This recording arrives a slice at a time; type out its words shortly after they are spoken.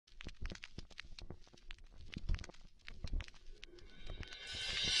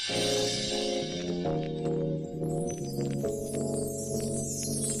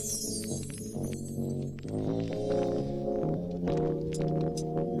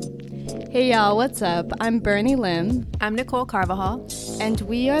Hey y'all, what's up? I'm Bernie Lim. I'm Nicole Carvajal. And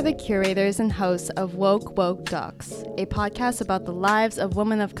we are the curators and hosts of Woke Docs, a podcast about the lives of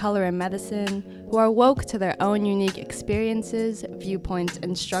women of color in medicine who are woke to their own unique experiences, viewpoints,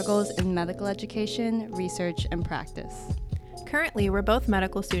 and struggles in medical education, research, and practice. Currently, we're both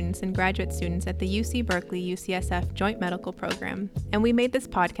medical students and graduate students at the UC Berkeley UCSF Joint Medical Program, and we made this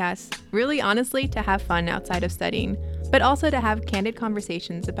podcast really honestly to have fun outside of studying, but also to have candid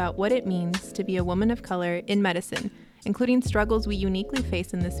conversations about what it means to be a woman of color in medicine, including struggles we uniquely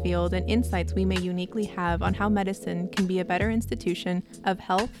face in this field and insights we may uniquely have on how medicine can be a better institution of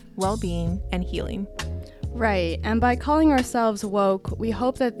health, well-being, and healing. Right, and by calling ourselves woke, we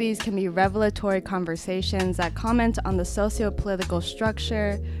hope that these can be revelatory conversations that comment on the socio-political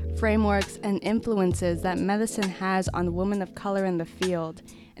structure, frameworks, and influences that medicine has on women of color in the field,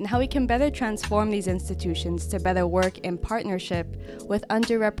 and how we can better transform these institutions to better work in partnership with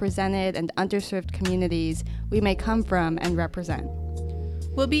underrepresented and underserved communities we may come from and represent.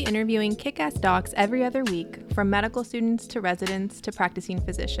 We'll be interviewing kick-ass docs every other week, from medical students to residents to practicing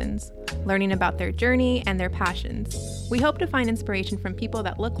physicians, learning about their journey and their passions. We hope to find inspiration from people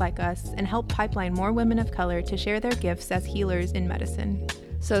that look like us and help pipeline more women of color to share their gifts as healers in medicine.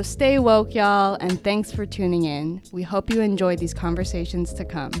 So stay woke, y'all, and thanks for tuning in. We hope you enjoy these conversations to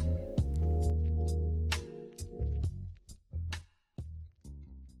come.